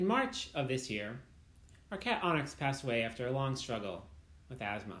In March of this year, our cat Onyx passed away after a long struggle with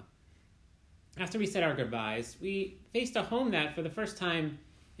asthma. After we said our goodbyes, we faced a home that, for the first time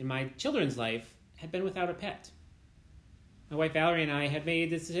in my children's life, had been without a pet. My wife Valerie and I had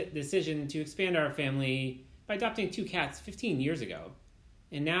made this decision to expand our family by adopting 2 cats 15 years ago,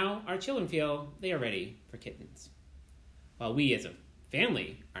 and now our children feel they are ready for kittens. While we as a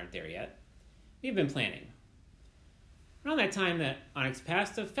family aren't there yet, we've been planning. Around that time that Onyx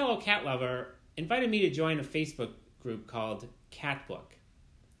passed, a fellow cat lover invited me to join a Facebook group called Cat Book.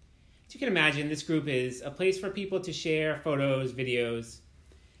 As you can imagine, this group is a place for people to share photos, videos,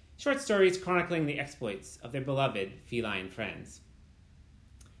 short stories chronicling the exploits of their beloved feline friends.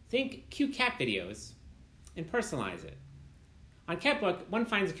 Think cute cat videos and personalize it. On Catbook, one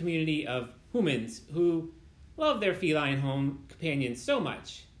finds a community of humans who love their feline home companions so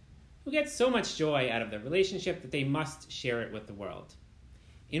much, who get so much joy out of the relationship that they must share it with the world,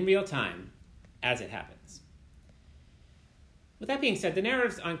 in real time, as it happens. With that being said, the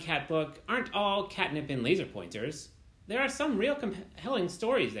narratives on Catbook aren't all catnip and laser pointers. There are some real compelling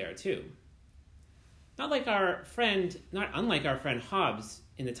stories there, too. Not unlike our friend Hobbs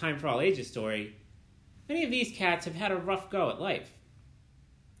in the Time for All Ages story, many of these cats have had a rough go at life.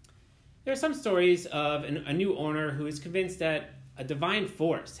 There are some stories of a new owner who is convinced that a divine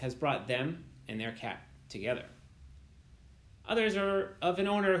force has brought them and their cat together. Others are of an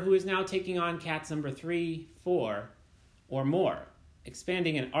owner who is now taking on cats number 3, 4, or more,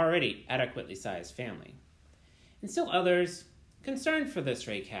 expanding an already adequately sized family. And still others, concerned for the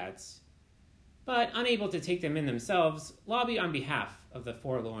stray cats, but unable to take them in themselves, lobby on behalf of the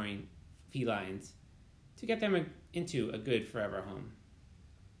forlorn felines to get them into a good forever home.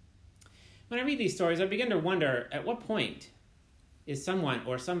 When I read these stories, I begin to wonder, at what point is someone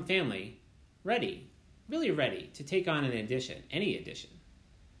or some family ready, really ready, to take on an addition, any addition?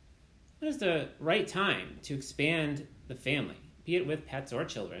 When is the right time to expand the family, be it with pets or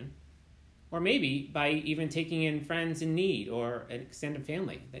children, or maybe by even taking in friends in need or an extended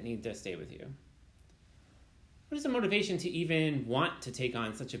family that need to stay with you? What is the motivation to even want to take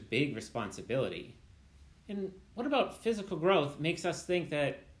on such a big responsibility? And what about physical growth makes us think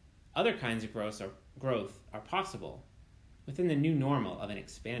that other kinds of growth are possible within the new normal of an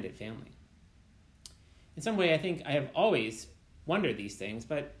expanded family? In some way, I think I have always wondered these things,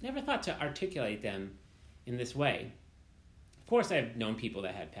 but never thought to articulate them in this way. Of course, I've known people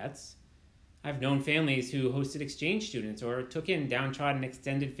that had pets. I've known families who hosted exchange students or took in downtrodden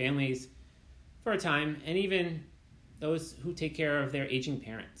extended families for a time, and even those who take care of their aging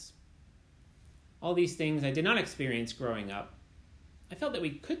parents. All these things I did not experience growing up. I felt that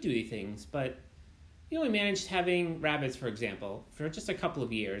we could do these things, but we only managed having rabbits, for example, for just a couple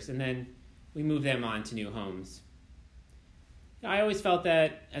of years, and then we moved them on to new homes. I always felt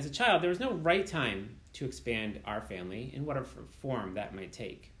that, as a child, there was no right time to expand our family in whatever form that might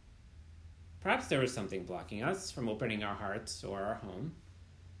take. Perhaps there was something blocking us from opening our hearts or our home.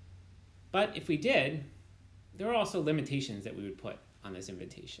 But if we did, there are also limitations that we would put on this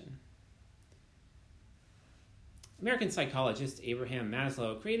invitation. American psychologist Abraham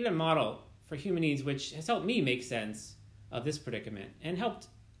Maslow created a model for human needs which has helped me make sense of this predicament and helped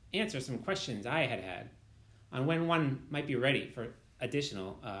answer some questions I had on when one might be ready for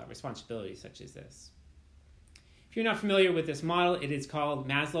additional responsibilities such as this. If you're not familiar with this model, it is called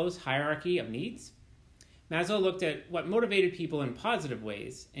Maslow's hierarchy of needs. Maslow looked at what motivated people in positive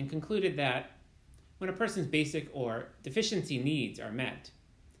ways and concluded that when a person's basic or deficiency needs are met,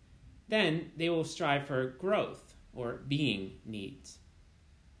 then they will strive for growth or being needs.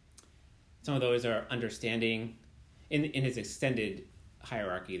 Some of those are understanding. In his extended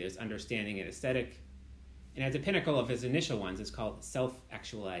hierarchy, there's understanding and aesthetic. And at the pinnacle of his initial ones, it's called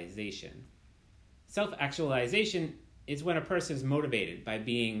self-actualization. Self-actualization is when a person is motivated by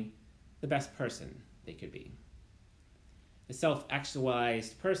being the best person they could be. The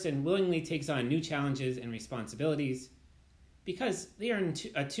self-actualized person willingly takes on new challenges and responsibilities because they are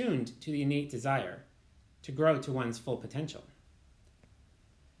attuned to the innate desire to grow to one's full potential.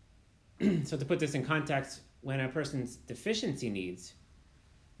 So to put this in context, when a person's deficiency needs,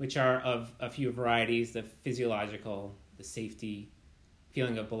 which are of a few varieties, the physiological, the safety,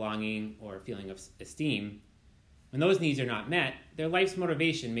 feeling of belonging, or feeling of esteem, when those needs are not met, their life's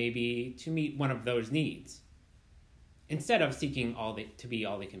motivation may be to meet one of those needs, instead of seeking to be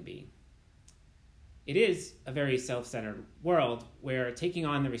all they can be. It is a very self-centered world where taking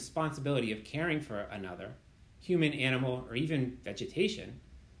on the responsibility of caring for another, human, animal, or even vegetation,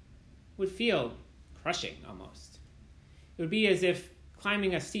 would feel crushing almost. It would be as if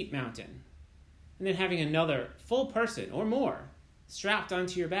climbing a steep mountain and then having another full person or more strapped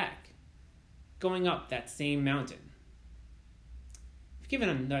onto your back, going up that same mountain. If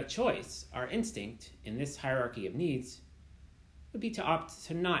given the choice, our instinct in this hierarchy of needs would be to opt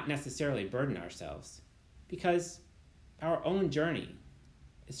to not necessarily burden ourselves, because our own journey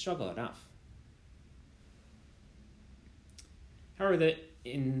is struggle enough. However,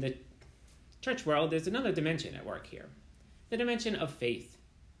 in the church world, there's another dimension at work here, the dimension of faith.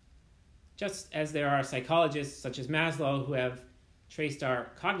 Just as there are psychologists such as Maslow who have traced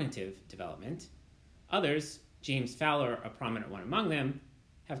our cognitive development, others, James Fowler, a prominent one among them,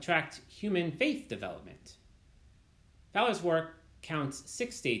 have tracked human faith development. Fowler's work counts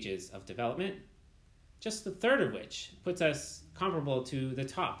 6 stages of development, just the third of which puts us comparable to the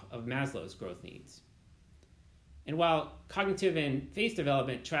top of Maslow's growth needs. And while cognitive and faith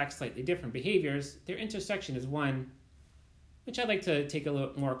development track slightly different behaviors, their intersection is one which I'd like to take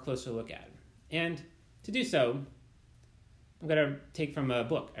a more closer look at. And to do so, I'm going to take from a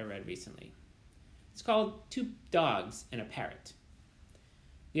book I read recently. It's called 2 Dogs and a Parrot.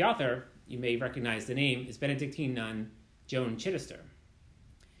 The author, you may recognize the name, is Benedictine nun Joan Chittister.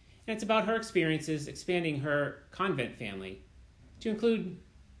 And it's about her experiences expanding her convent family to include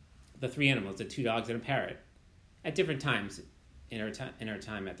the 3 animals, the 2 dogs and a parrot, at different times in her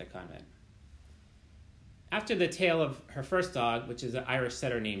time at the convent. After the tale of her first dog, which is an Irish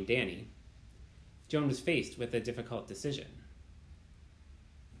setter named Danny, Joan was faced with a difficult decision.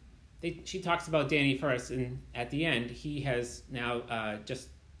 She talks about Danny first, and at the end, he has now just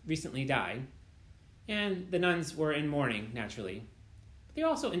recently died, and the nuns were in mourning, naturally. But they're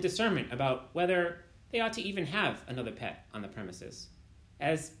also in discernment about whether they ought to even have another pet on the premises,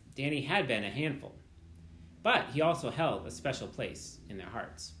 as Danny had been a handful. But he also held a special place in their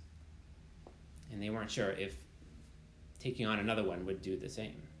hearts, and they weren't sure if taking on another one would do the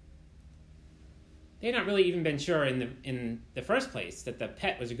same. They had not really even been sure in the first place that the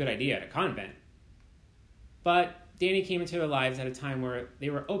pet was a good idea at a convent. But Danny came into their lives at a time where they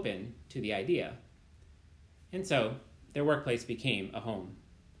were open to the idea. And so their workplace became a home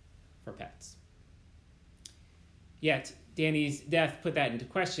for pets. Yet Danny's death put that into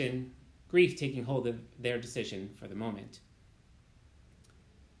question, grief taking hold of their decision for the moment.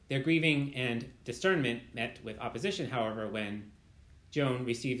 Their grieving and discernment met with opposition, however, when Joan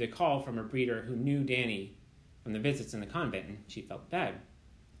received a call from a breeder who knew Danny from the visits in the convent, and she felt bad.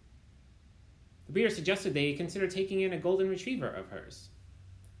 The breeder suggested they consider taking in a golden retriever of hers.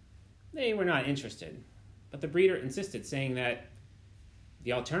 They were not interested, but the breeder insisted, saying that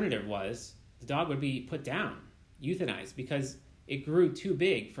the alternative was the dog would be put down, euthanized, because it grew too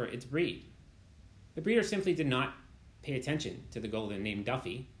big for its breed. The breeder simply did not pay attention to the golden named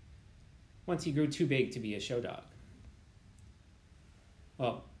Duffy once he grew too big to be a show dog.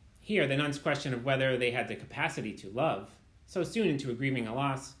 Well, here, the nuns' question of whether they had the capacity to love so soon into a grieving a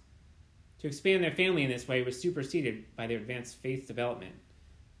loss, to expand their family in this way, was superseded by their advanced faith development.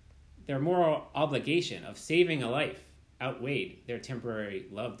 Their moral obligation of saving a life outweighed their temporary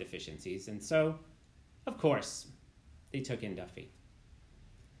love deficiencies, and so, of course, they took in Duffy.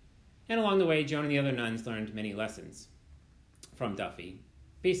 And along the way, Joan and the other nuns learned many lessons from Duffy.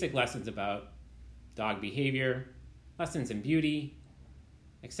 Basic lessons about dog behavior, lessons in beauty,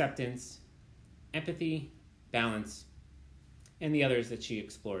 acceptance, empathy, balance, and the others that she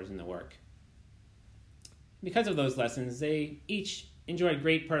explores in the work. Because of those lessons, they each enjoyed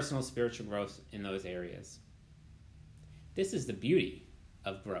great personal spiritual growth in those areas. This is the beauty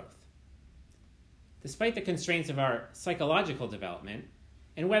of growth. Despite the constraints of our psychological development,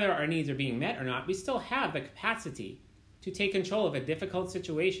 and whether our needs are being met or not, we still have the capacity to take control of a difficult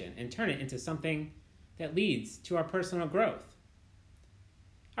situation and turn it into something that leads to our personal growth.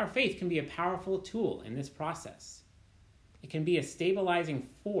 Our faith can be a powerful tool in this process. It can be a stabilizing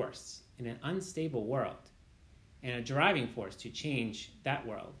force in an unstable world, and a driving force to change that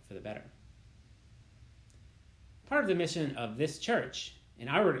world for the better. Part of the mission of this church, and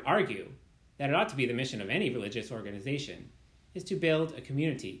I would argue that it ought to be the mission of any religious organization, is to build a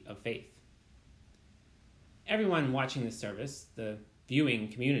community of faith. Everyone watching this service, the viewing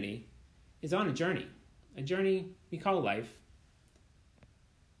community, is on a journey we call life.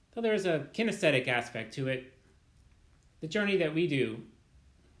 Though there is a kinesthetic aspect to it, the journey that we do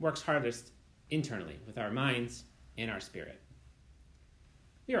works hardest internally with our minds and our spirit.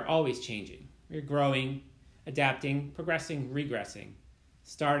 We are always changing. We're growing, adapting, progressing, regressing,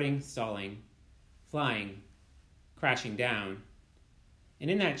 starting, stalling, flying, crashing down.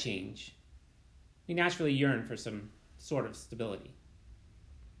 And in that change, we naturally yearn for some sort of stability.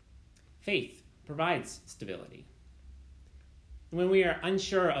 Faith provides stability. And when we are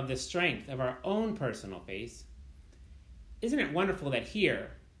unsure of the strength of our own personal faith, isn't it wonderful that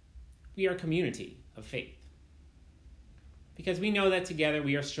here we are a community of faith? Because we know that together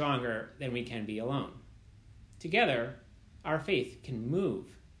we are stronger than we can be alone. Together, our faith can move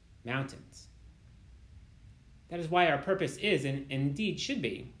mountains. That is why our purpose is, and indeed should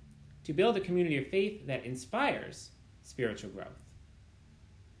be, to build a community of faith that inspires spiritual growth.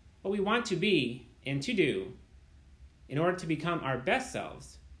 What we want to be and to do in order to become our best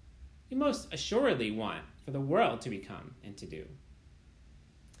selves, we most assuredly want for the world to become and to do.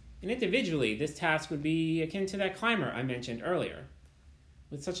 And individually, this task would be akin to that climber I mentioned earlier,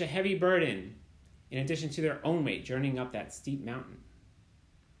 with such a heavy burden in addition to their own weight journeying up that steep mountain.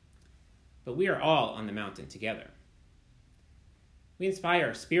 But we are all on the mountain together. We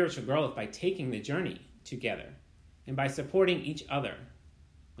inspire spiritual growth by taking the journey together and by supporting each other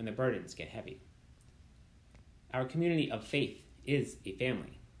when the burdens get heavy. Our community of faith is a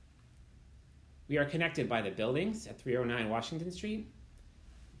family. We are connected by the buildings at 309 Washington Street,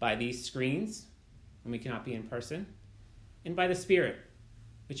 by these screens when we cannot be in person, and by the Spirit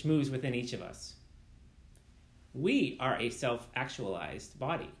which moves within each of us. We are a self-actualized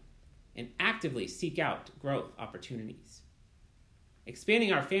body and actively seek out growth opportunities.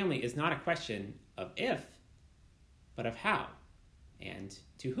 Expanding our family is not a question of if, but of how and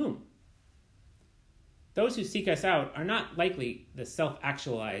to whom. Those who seek us out are not likely the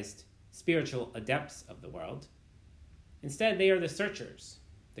self-actualized spiritual adepts of the world. Instead, they are the searchers,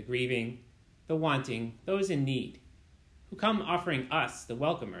 the grieving, the wanting, those in need, who come offering us, the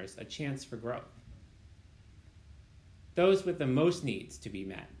welcomers, a chance for growth. Those with the most needs to be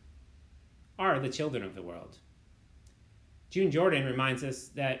met are the children of the world. June Jordan reminds us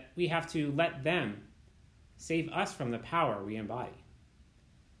that we have to let them save us from the power we embody.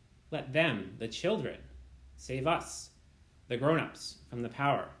 Let them, the children, save us, the grown-ups, from the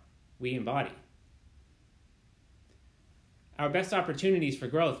power we embody. Our best opportunities for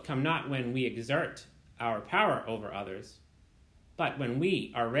growth come not when we exert our power over others, but when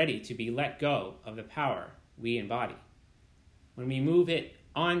we are ready to be let go of the power we embody, when we move it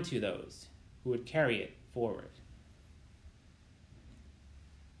onto those who would carry it forward.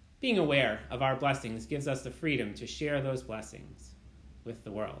 Being aware of our blessings gives us the freedom to share those blessings with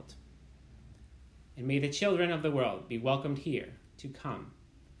the world. And may the children of the world be welcomed here to come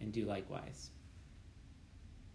and do likewise.